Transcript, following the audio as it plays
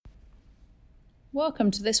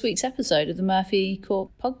Welcome to this week's episode of the Murphy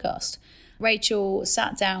Corp podcast. Rachel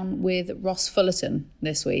sat down with Ross Fullerton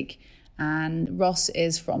this week, and Ross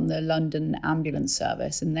is from the London Ambulance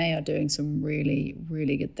Service, and they are doing some really,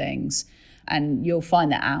 really good things. And you'll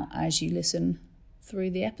find that out as you listen through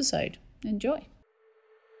the episode. Enjoy.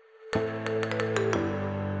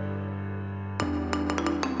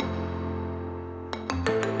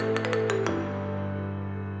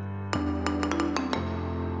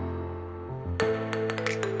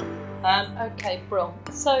 Okay, Brill.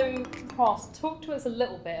 So, Ross, talk to us a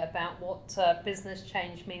little bit about what business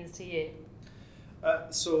change means to you.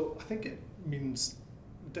 So I think it means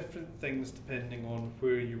different things depending on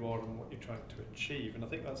where you are and what you're trying to achieve, and I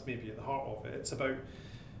think that's maybe at the heart of it. It's about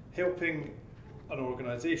helping an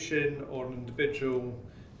organisation or an individual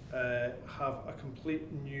have a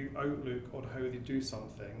complete new outlook on how they do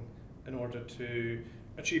something in order to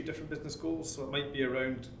achieve different business goals. So it might be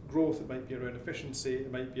around growth, it might be around efficiency,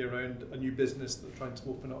 it might be around a new business that they're trying to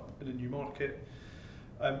open up in a new market.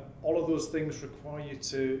 All of those things require you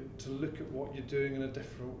to look at what you're doing in a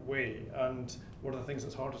different way, and one of the things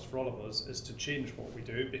that's hardest for all of us is to change what we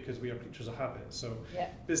do, because we are creatures of habit. So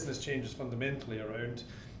business change is fundamentally around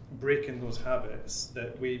breaking those habits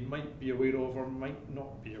that we might be aware of or might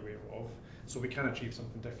not be aware of, so we can achieve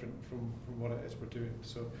something different from what it is we're doing.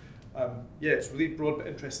 So it's a really broad but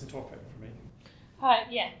interesting topic for me. I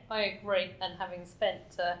agree. And having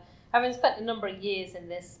spent a number of years in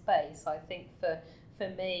this space, I think for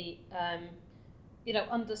me,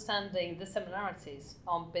 understanding the similarities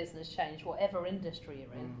on business change, whatever industry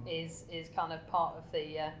you're in, is kind of part of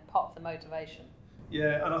the motivation.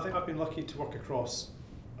 Yeah, and I think I've been lucky to work across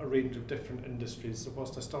a range of different industries. So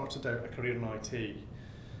whilst I started out a career in IT,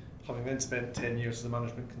 having then spent 10 years as a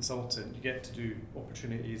management consultant, you get to do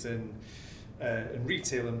opportunities in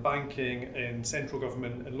retail and banking, in central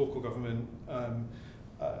government and local government,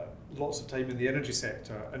 lots of time in the energy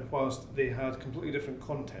sector. And whilst they had completely different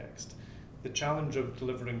context, the challenge of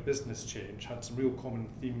delivering business change had some real common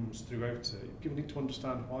themes throughout it. People need to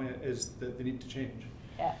understand why it is that they need to change.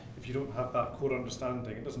 Yeah. If you don't have that core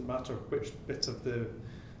understanding, it doesn't matter which bit of the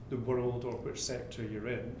world or which sector you're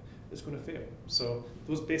in, it's going to fail. So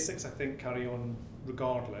those basics, I think, carry on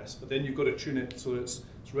regardless, but then you've got to tune it so it's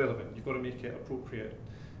relevant. You've got to make it appropriate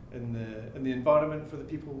in the environment for the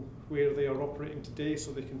people where they are operating today,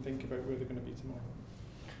 so they can think about where they're going to be tomorrow.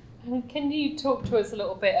 And can you talk to us a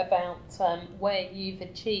little bit about where you've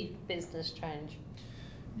achieved business change?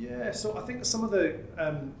 Yeah, so I think some of the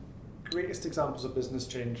greatest examples of business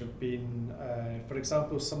change have been, for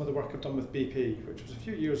example, some of the work I've done with BP, which was a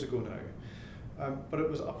few years ago now. But it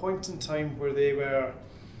was a point in time where they were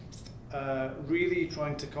really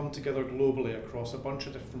trying to come together globally across a bunch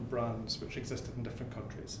of different brands which existed in different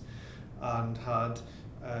countries, and had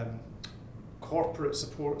corporate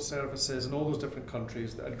support services in all those different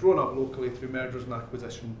countries that had grown up locally through mergers and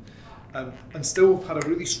acquisition, and still had a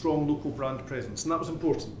really strong local brand presence, and that was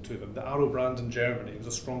important to them. The Arrow brand in Germany was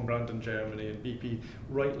a strong brand in Germany, and BP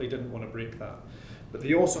rightly didn't want to break that. But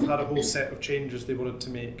they also had a whole set of changes they wanted to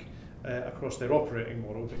make across their operating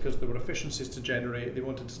model, because there were efficiencies to generate. They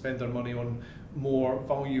wanted to spend their money on more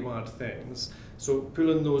value-add things. So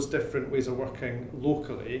pulling those different ways of working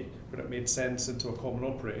locally, where it made sense, into a common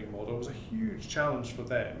operating model was a huge challenge for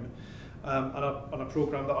them, and a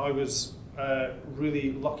programme that I was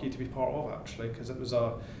really lucky to be part of, actually, because it was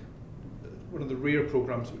one of the rare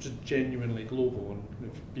programmes which is genuinely global,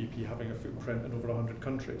 and BP having a footprint in over 100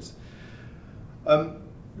 countries.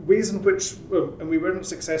 Ways in which, and we weren't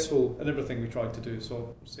successful in everything we tried to do, so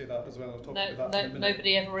I'll say that as well. I'll talk about that in a minute.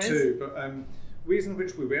 Nobody ever is. Too, but ways in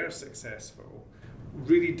which we were successful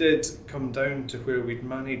really did come down to where we'd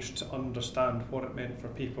managed to understand what it meant for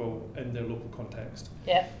people in their local context.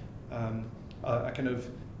 Yeah. A kind of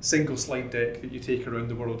single slide deck that you take around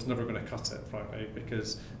the world is never going to cut it, frankly,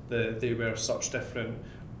 because they were such different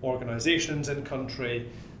organisations in country,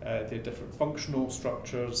 they had different functional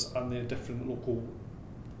structures, and they had different local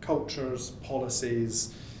cultures,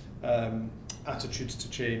 policies, attitudes to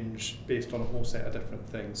change based on a whole set of different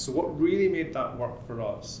things. So what really made that work for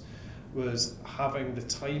us was having the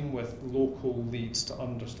time with local leads to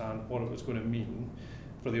understand what it was going to mean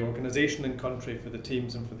for the organisation and country, for the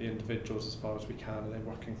teams and for the individuals as far as we can, and then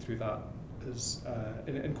working through that is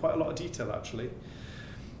in quite a lot of detail, actually.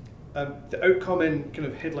 The outcome in kind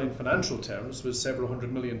of headline financial terms was several £100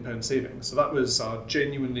 million savings. So that was a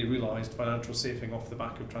genuinely realised financial saving off the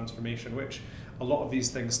back of transformation, which a lot of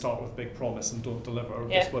these things start with big promise and don't deliver.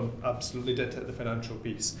 Yeah. This one absolutely did hit the financial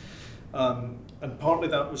piece. And partly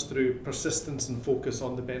that was through persistence and focus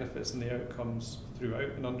on the benefits and the outcomes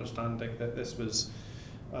throughout, and understanding that this was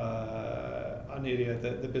a an area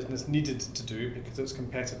that the business needed to do because its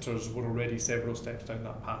competitors were already several steps down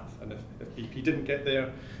that path. And if BP didn't get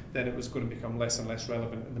there, then it was going to become less and less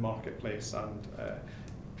relevant in the marketplace. And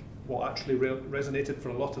what actually resonated for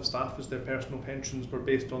a lot of staff is their personal pensions were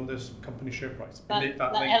based on this company share price. That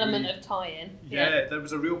element of tie-in. Yeah, there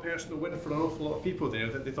was a real personal win for an awful lot of people there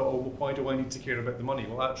that they thought, oh, well, why do I need to care about the money?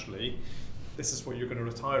 Well, actually, this is what you're going to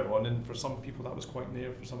retire on, and for some people that was quite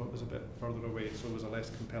near, for some it was a bit further away, so it was a less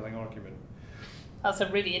compelling argument. That's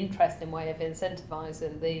a really interesting way of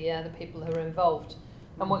incentivising the people who are involved.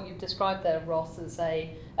 And what you've described there, Ross, is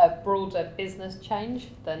a broader business change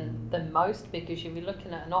than most, because you'll be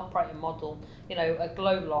looking at an operating model, a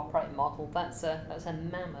global operating model. That's a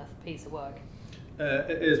mammoth piece of work.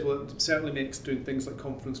 It is. Well, it certainly makes doing things like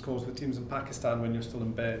conference calls with teams in Pakistan when you're still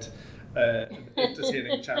in bed an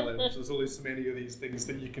entertaining challenge. There's only so many of these things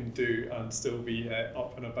that you can do and still be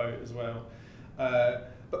up and about as well.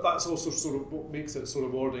 But that's also sort of what makes it sort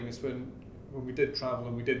of rewarding is when we did travel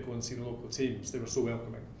and we did go and see the local teams, they were so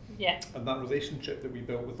welcoming. Yeah. And that relationship that we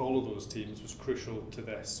built with all of those teams was crucial to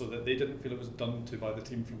this, so that they didn't feel it was done to by the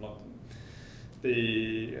team from London.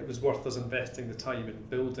 It was worth us investing the time in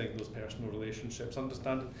building those personal relationships,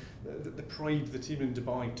 understanding the pride the team in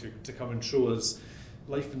Dubai took to come and show us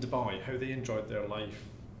life in Dubai, how they enjoyed their life.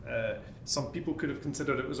 Some people could have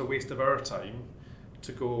considered it was a waste of our time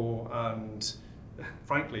to go and,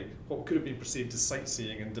 frankly, what could have been perceived as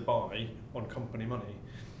sightseeing in Dubai on company money.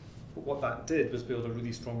 But what that did was build a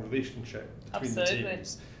really strong relationship between the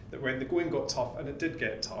teams, that when the going got tough, and it did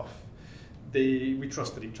get tough, we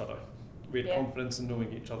trusted each other. We had confidence in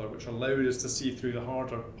knowing each other, which allowed us to see through the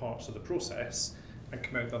harder parts of the process and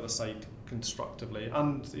come out the other side constructively.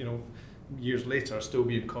 And, years later, still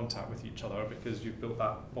be in contact with each other because you've built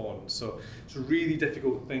that bond. So it's a really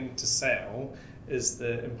difficult thing to sell, is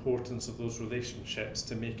the importance of those relationships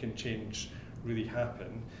to making change really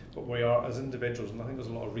happen. But we are, as individuals, and I think there's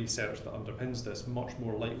a lot of research that underpins this, much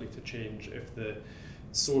more likely to change if the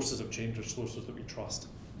sources of change are sources that we trust.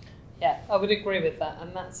 Yeah, I would agree with that,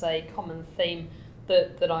 and that's a common theme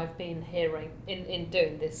that I've been hearing in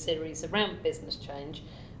doing this series around business change.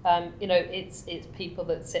 It's people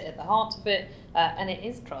that sit at the heart of it, and it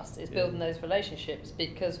is trust. It's building those relationships,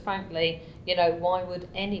 because frankly, why would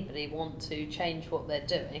anybody want to change what they're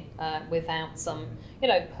doing without some,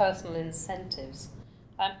 personal incentives?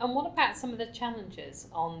 And what about some of the challenges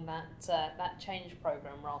on that change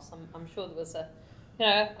program, Ross? I'm sure there was a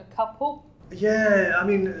couple. Yeah, I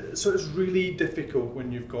mean, so it's really difficult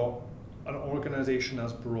when you've got an organisation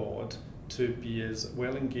as broad to be as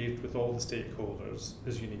well engaged with all the stakeholders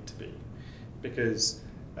as you need to be, because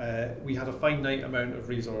we had a finite amount of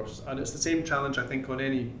resource, and it's the same challenge I think on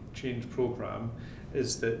any change programme,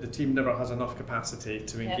 is that the team never has enough capacity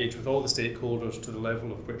to engage with all the stakeholders to the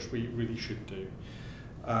level of which we really should do.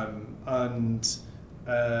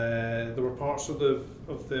 There were parts of the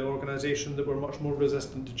organisation that were much more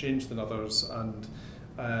resistant to change than others, and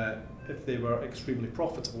if they were extremely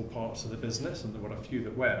profitable parts of the business, and there were a few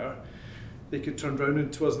that were, they could turn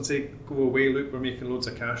around to us and say, go away, look, we're making loads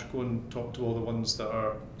of cash, go and talk to all the ones that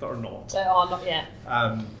are not. That are not, yeah.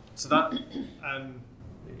 So that,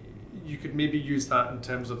 you could maybe use that in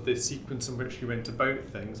terms of the sequence in which you went about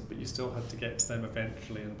things, but you still had to get to them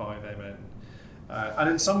eventually and buy them in. And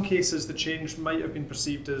in some cases, the change might have been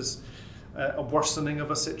perceived as a worsening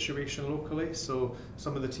of a situation locally. So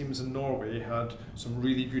some of the teams in Norway had some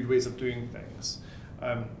really good ways of doing things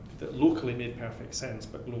that locally made perfect sense,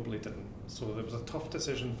 but globally didn't. So there was a tough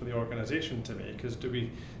decision for the organisation to make: is do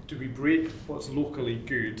we break what's locally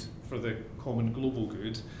good for the common global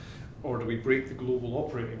good, or do we break the global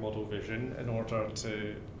operating model vision in order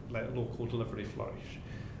to let local delivery flourish?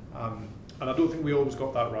 And I don't think we always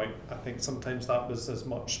got that right. I think sometimes that was as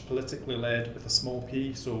much politically led with a small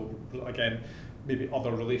p. So again, maybe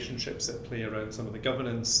other relationships at play around some of the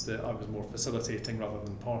governance that I was more facilitating rather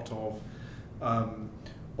than part of.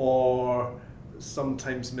 Or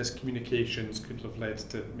sometimes miscommunications could have led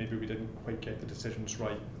to maybe we didn't quite get the decisions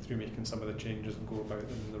right through making some of the changes and go about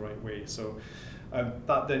them in the right way. So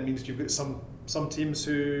that then means you've got some teams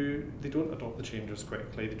who they don't adopt the changes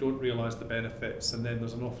quickly, they don't realise the benefits, and then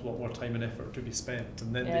there's an awful lot more time and effort to be spent,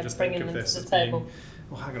 and then they just think of this as being,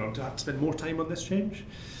 oh, hang on, do I have to spend more time on this change?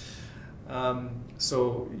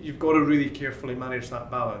 So you've got to really carefully manage that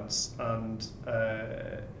balance and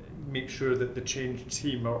make sure that the change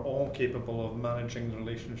team are all capable of managing the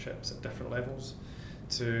relationships at different levels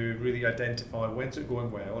to really identify when's it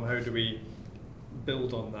going well and how do we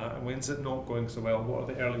build on that, and when's it not going so well, what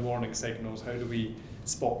are the early warning signals, how do we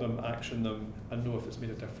spot them, action them, and know if it's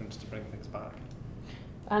made a difference to bring things back.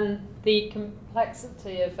 And the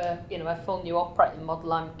complexity of a full new operating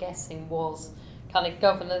model, I'm guessing, was kind of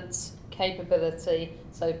governance, capability,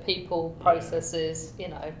 so people, processes,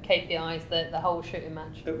 KPIs, the whole shooting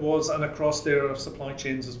match. It was, and across their supply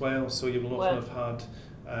chains as well. So you will often have had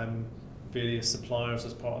various suppliers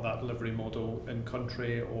as part of that delivery model in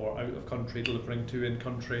country or out of country delivering to in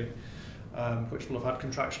country, which will have had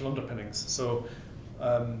contractual underpinnings. So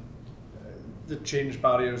the change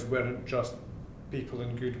barriers weren't just people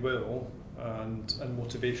in goodwill and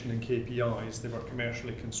motivation and KPIs, they were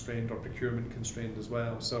commercially constrained or procurement constrained as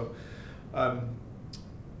well. So I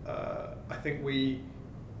think we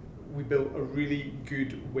built a really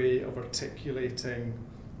good way of articulating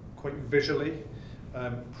quite visually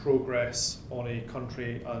progress on a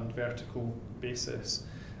country and vertical basis,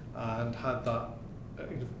 and had that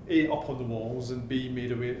A, up on the walls, and B,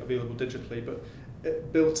 made available digitally. But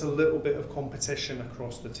it built a little bit of competition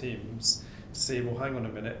across the teams to say, well, hang on a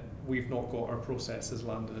minute, we've not got our processes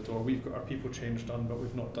landed, or we've got our people change done, but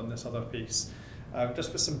we've not done this other piece.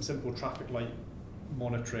 Just with some simple traffic light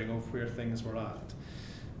monitoring of where things were at,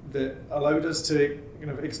 that allowed us to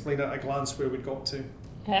explain at a glance where we'd got to.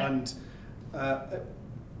 Yeah. And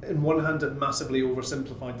in one hand, it massively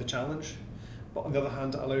oversimplified the challenge, but on the other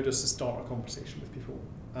hand, it allowed us to start a conversation with people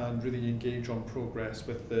and really engage on progress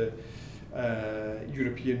with the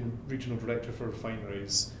European Regional Director for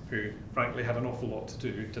Refineries, who frankly had an awful lot to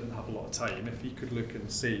do, didn't have a lot of time. If he could look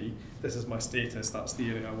and see, this is my status, that's the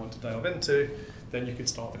area I want to delve into, then you could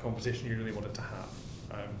start the conversation you really wanted to have.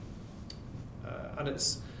 And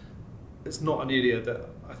it's not an area that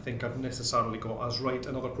I think I've necessarily got as right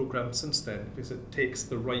in other programmes since then, because it takes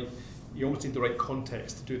you almost need the right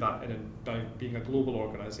context to do that being a global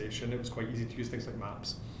organisation. It was quite easy to use things like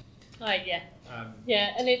maps.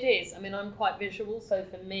 Yeah, and it is. I mean, I'm quite visual, so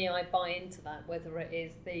for me, I buy into that. Whether it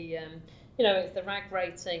is the, it's the RAG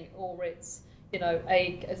rating, or it's,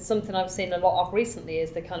 something I've seen a lot of recently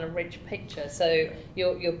is the kind of rich picture. So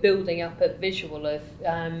you're building up a visual of,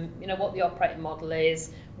 what the operating model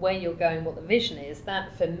is, where you're going, what the vision is.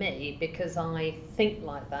 That for me, because I think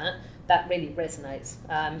like that really resonates.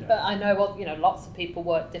 But I know lots of people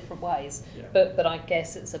work different ways. Yeah. But I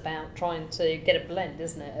guess it's about trying to get a blend,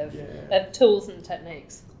 isn't it, of tools and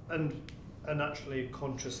techniques. And actually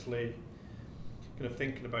consciously kind of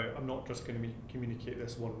thinking about, I'm not just going to communicate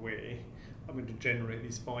this one way. I'm going to generate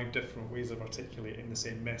these 5 different ways of articulating the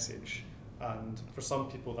same message. And for some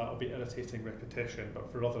people that'll be irritating repetition,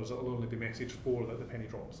 but for others it'll only be message 4 that the penny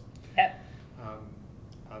drops. Yep.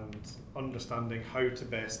 And understanding how to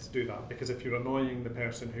best do that, because if you're annoying the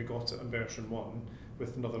person who got it in version 1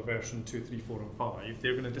 with another version 2, 3, 4 and 5,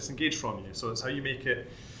 they're going to disengage from you. So it's how you make it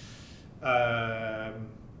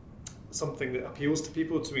something that appeals to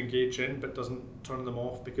people to engage in but doesn't turn them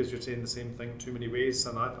off because you're saying the same thing too many ways.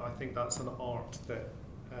 And I think that's an art that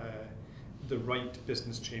the right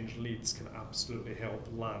business change leads can absolutely help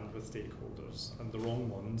land with stakeholders, and the wrong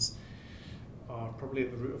ones are probably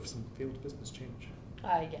at the root of some failed business change.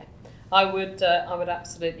 Yeah, I would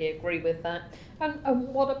absolutely agree with that. And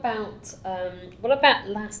what about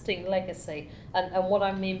lasting legacy? And what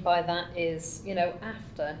I mean by that is,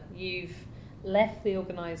 after you've left the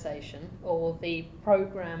organisation or the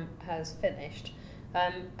programme has finished,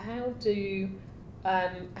 how do you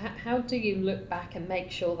look back and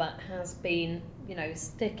make sure that has been,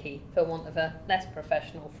 sticky, for want of a less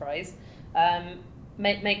professional phrase?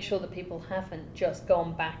 Make sure that people haven't just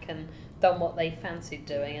gone back and done what they fancied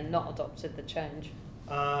doing and not adopted the change.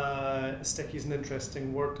 Sticky is an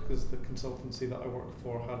interesting word, because the consultancy that I worked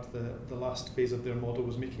for had the last phase of their model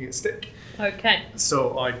was making it stick. Okay.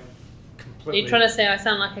 So I completely... Are you trying to say I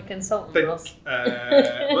sound like a consultant, Ross?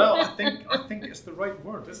 Well, I think it's the right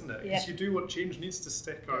word, isn't it? Because you do what change needs to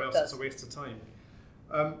stick, or else it's a waste of time.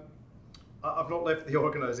 I've not left the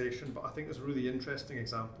organisation, but I think there's a really interesting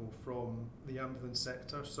example from the ambulance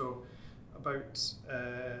sector. So about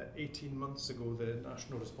 18 months ago, the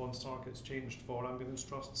national response targets changed for ambulance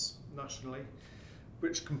trusts nationally,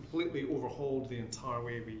 which completely overhauled the entire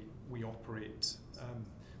way we operate,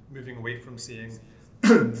 moving away from seeing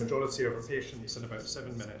the majority of our patients in about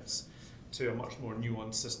 7 minutes to a much more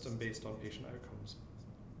nuanced system based on patient outcomes.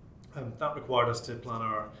 That required us to plan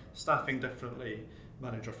our staffing differently,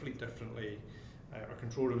 manage our fleet differently, our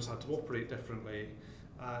control rooms had to operate differently,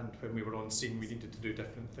 and when we were on scene we needed to do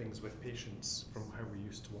different things with patients from how we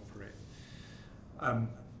used to operate. And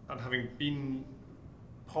having been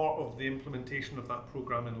part of the implementation of that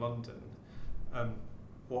programme in London,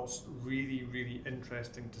 what's really, really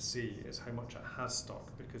interesting to see is how much it has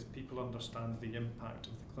stuck, because people understand the impact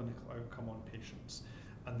of the clinical outcome on patients.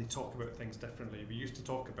 and they talk about things differently. We used to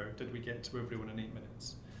talk about, did we get to everyone in 8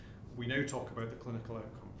 minutes? We now talk about the clinical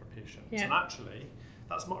outcome for patients. Yeah. And actually,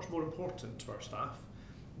 that's much more important to our staff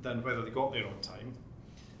than whether they got there on time.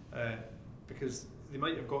 Because they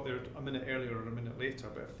might have got there a minute earlier or a minute later,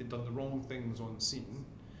 but if they'd done the wrong things on scene,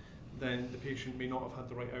 then the patient may not have had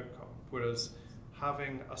the right outcome. Whereas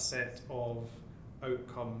having a set of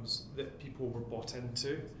outcomes that people were bought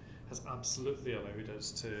into has absolutely allowed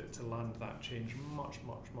us to land that change much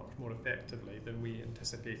more effectively than we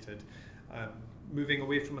anticipated. Moving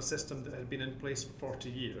away from a system that had been in place for 40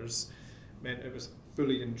 years meant it was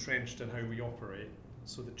fully entrenched in how we operate.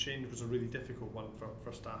 So the change was a really difficult one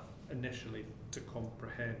for staff initially to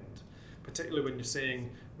comprehend, particularly when you're saying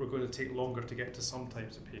we're going to take longer to get to some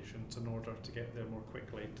types of patients in order to get there more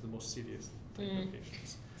quickly to the most serious type of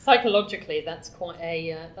patients. Psychologically, that's quite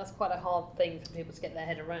a hard thing for people to get their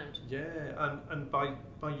head around. Yeah, and by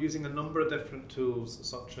using a number of different tools,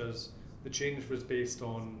 such as the change was based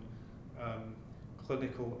on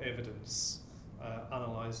clinical evidence,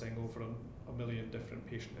 analysing over a million different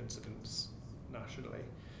patient incidents nationally,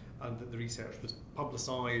 and that the research was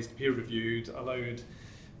publicised, peer-reviewed, allowed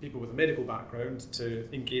people with a medical background to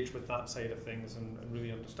engage with that side of things and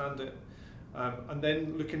really understand it. And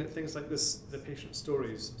then looking at things like this, the patient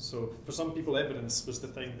stories. So for some people, evidence was the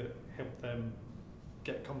thing that helped them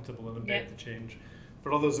get comfortable and embed the change.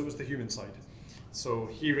 For others, it was the human side. So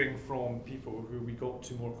hearing from people who we got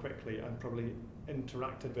to more quickly and probably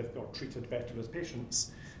interacted with or treated better as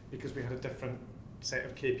patients because we had a different set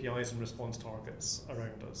of KPIs and response targets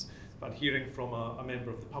around us. But hearing from a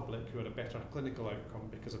member of the public who had a better clinical outcome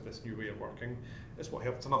because of this new way of working is what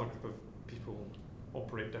helped another group of people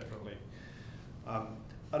operate differently.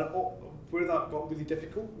 Where that got really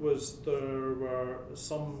difficult was there were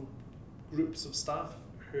some groups of staff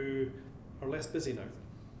who are less busy now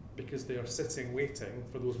because they are sitting waiting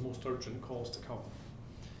for those most urgent calls to come.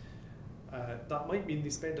 That might mean they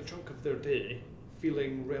spend a chunk of their day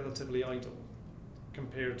feeling relatively idle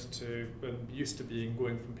compared to when used to being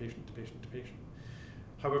going from patient to patient to patient.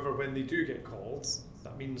 However, when they do get calls,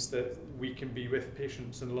 that means that we can be with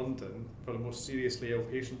patients in London for the most seriously ill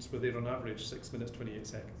patients where they're on average 6 minutes 28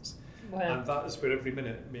 seconds. Wow. And that is where every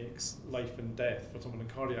minute makes life and death for someone in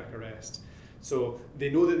cardiac arrest. So they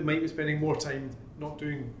know that they might be spending more time not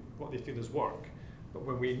doing what they feel is work, but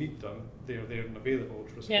when we need them, they're there and available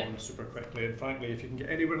to respond super quickly. And frankly, if you can get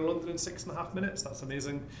anywhere in London in 6.5 minutes, that's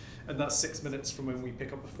amazing. And that's 6 minutes from when we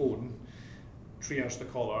pick up the phone, triage the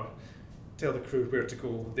caller, tell the crew where to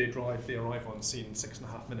go, they drive, they arrive on scene.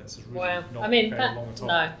 6.5 minutes is really not very long at all.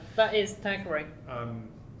 No, that is staggering.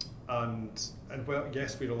 And well,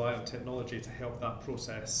 yes, we rely on technology to help that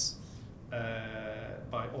process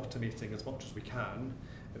by automating as much as we can.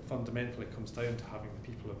 It fundamentally comes down to having the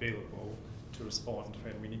people available to respond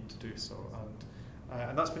when we need to do so.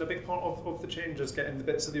 And that's been a big part of the change, is getting the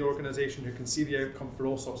bits of the organisation who can see the outcome for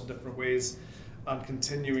all sorts of different ways and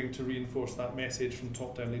continuing to reinforce that message from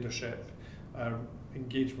top-down leadership,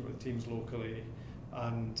 engagement with teams locally,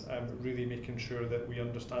 and really making sure that we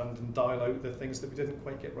understand and dial out the things that we didn't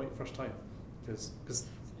quite get right first time. Because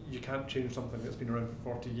you can't change something that's been around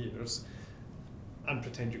for 40 years and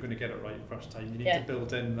pretend you're going to get it right first time. You need to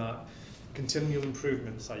build in that continual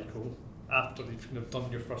improvement cycle after you've kind of done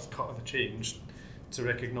your first cut of the change to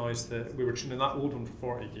recognise that we were tuning that old one for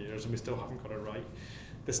 40 years and we still haven't got it right.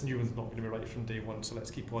 This new one's not going to be right from day one, so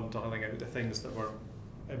let's keep on dialing out the things that were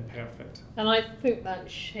imperfect. And I think that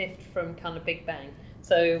shift from kind of Big Bang,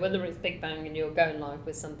 so whether it's Big Bang and you're going live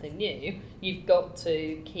with something new, you've got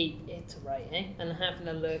to keep iterating and having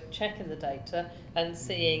a look, checking the data and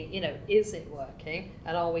seeing, is it working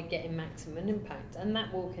and are we getting maximum impact? And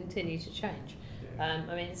that will continue to change.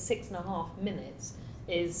 6.5 minutes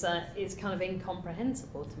is kind of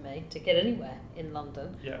incomprehensible to me to get anywhere in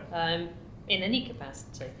London, in any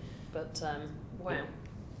capacity. But wow.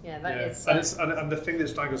 Yeah, that is. And the thing that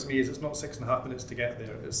strangles me is it's not 6.5 minutes to get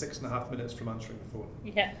there, it's 6.5 minutes from answering the phone.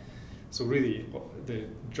 Yeah. So really, the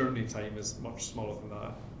journey time is much smaller than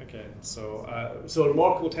that again. So a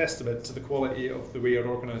remarkable testament to the quality of the way our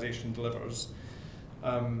organisation delivers.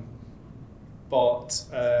 But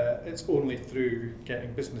it's only through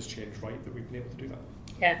getting business change right that we've been able to do that.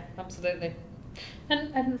 Yeah, absolutely.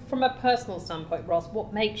 And from a personal standpoint, Ross,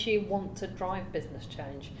 what makes you want to drive business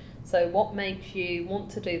change? So what makes you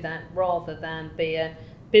want to do that rather than be a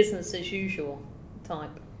business as usual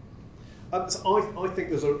type? So I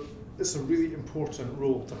think it's a really important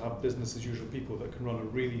role to have business as usual people that can run a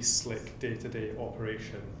really slick day-to-day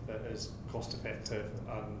operation that is cost effective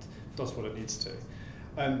and does what it needs to.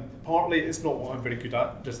 Partly it's not what I'm very good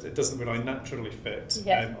at, just it doesn't where I naturally fit.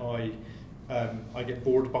 Yeah. I get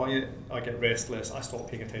bored by it, I get restless, I stop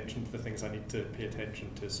paying attention to the things I need to pay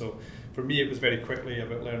attention to. So for me, it was very quickly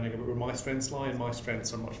about learning about where my strengths lie, and my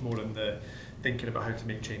strengths are much more in the thinking about how to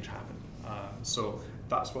make change happen. So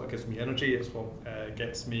that's what gives me energy, it's what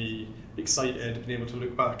gets me excited, being able to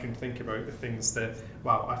look back and think about the things that,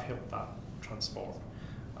 wow, I've helped that transform.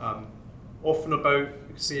 Often about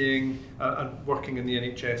seeing, and working in the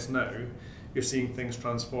NHS now, you're seeing things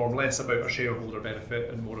transform, less about a shareholder benefit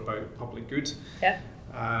and more about public good. Yeah.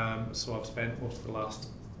 So I've spent most of the last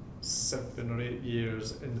 7 or 8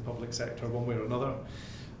 years in the public sector one way or another.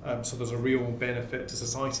 So there's a real benefit to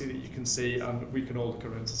society that you can see, and we can all look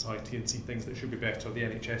around society and see things that should be better. The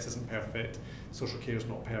NHS isn't perfect, social care is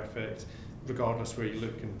not perfect, regardless where you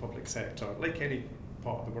look in the public sector. Like any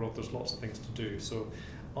part of the world, there's lots of things to do. So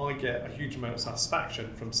I get a huge amount of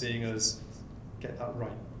satisfaction from seeing us get that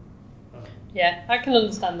right. Yeah, I can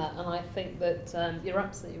understand that, and I think that you're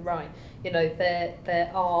absolutely right. You know,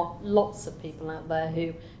 there are lots of people out there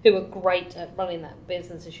who are great at running that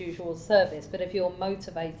business as usual service, but if you're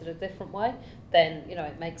motivated a different way, then you know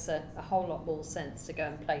it makes a whole lot more sense to go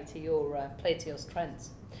and play to your strengths.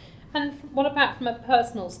 And what about from a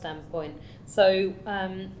personal standpoint? So,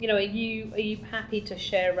 you know, are you happy to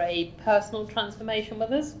share a personal transformation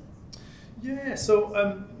with us? Yeah.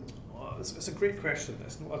 So. It's a great question,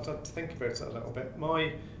 this. I've had to think about it a little bit.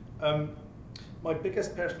 My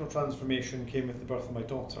biggest personal transformation came with the birth of my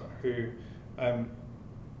daughter, who,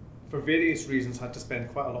 for various reasons, had to spend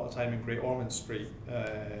quite a lot of time in Great Ormond Street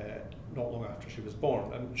not long after she was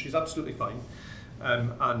born. And she's absolutely fine,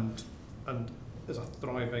 and is a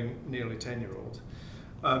thriving, nearly 10-year-old.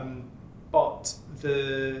 But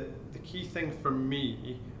the key thing for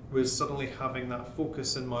me was suddenly having that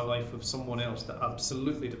focus in my life of someone else that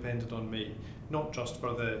absolutely depended on me, not just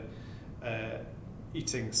for the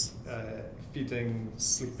eating, feeding,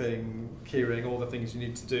 sleeping, caring, all the things you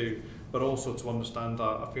need to do, but also to understand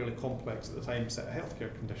a fairly complex at the time set of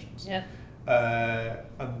healthcare conditions. Yeah.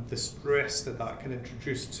 And the stress that can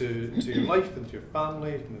introduce to your life and to your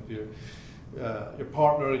family, and your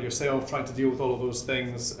partner, yourself, trying to deal with all of those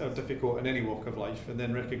things are difficult in any walk of life, and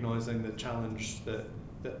then recognising the challenge that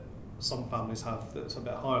some families have that's a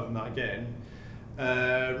bit higher than that again,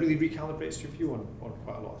 really recalibrates your view on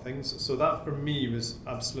quite a lot of things. So that for me was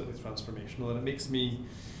absolutely transformational, and it makes me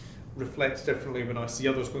reflect differently when I see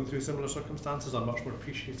others going through similar circumstances. I'm much more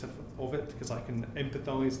appreciative of it because I can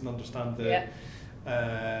empathise and understand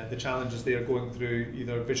the challenges they are going through,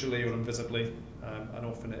 either visually or invisibly, and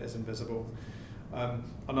often it is invisible.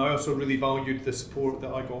 And I also really valued the support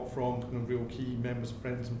that I got from kind of real key members of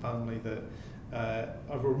friends and family that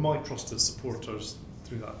were my trusted supporters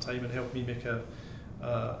through that time and helped me make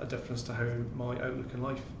a difference to how my outlook in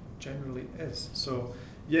life generally is. So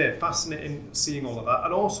yeah, fascinating seeing all of that,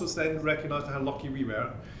 and also then recognising how lucky we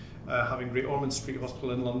were having Great Ormond Street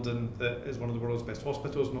Hospital in London, that is one of the world's best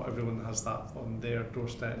hospitals. Not everyone has that on their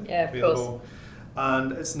doorstep available. Course.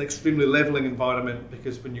 And it's an extremely levelling environment,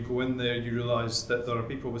 because when you go in there you realise that there are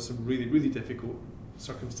people with some really, really difficult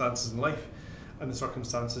circumstances in life, and the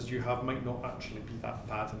circumstances you have might not actually be that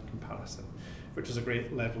bad in comparison, which is a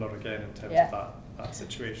great leveller again in terms of that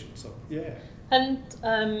situation. So yeah. And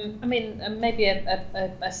I mean, maybe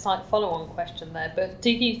a slight follow-on question there, but do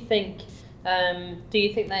you think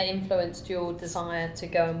that influenced your desire to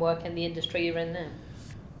go and work in the industry you're in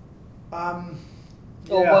now?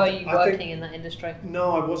 Or were you working in that industry?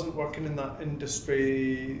 No, I wasn't working in that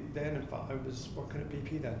industry then. In fact, I was working at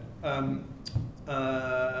BP then.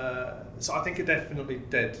 So I think it definitely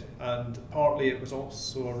did, and partly it was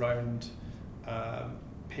also around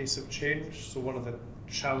pace of change. So one of the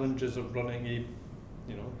challenges of running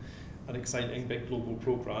an exciting big global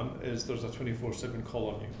program is there's a 24/7 call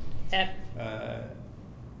on you. Yeah.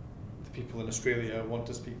 The people in Australia want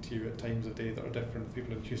to speak to you at times of day that are different from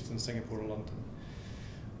people in Houston, Singapore or London.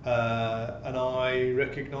 And I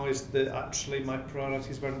recognised that actually my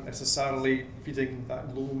priorities weren't necessarily feeding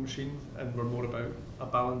that global machine, and were more about a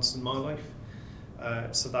balance in my life.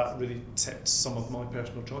 So that really tipped some of my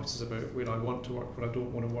personal choices about where I want to work, where I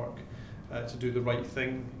don't want to work, to do the right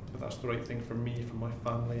thing, if that's the right thing for me, for my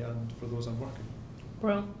family and for those I'm working with.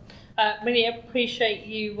 Well, really appreciate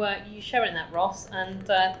you sharing that, Ross, and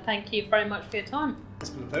thank you very much for your time. It's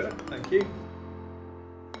been a pleasure, thank you.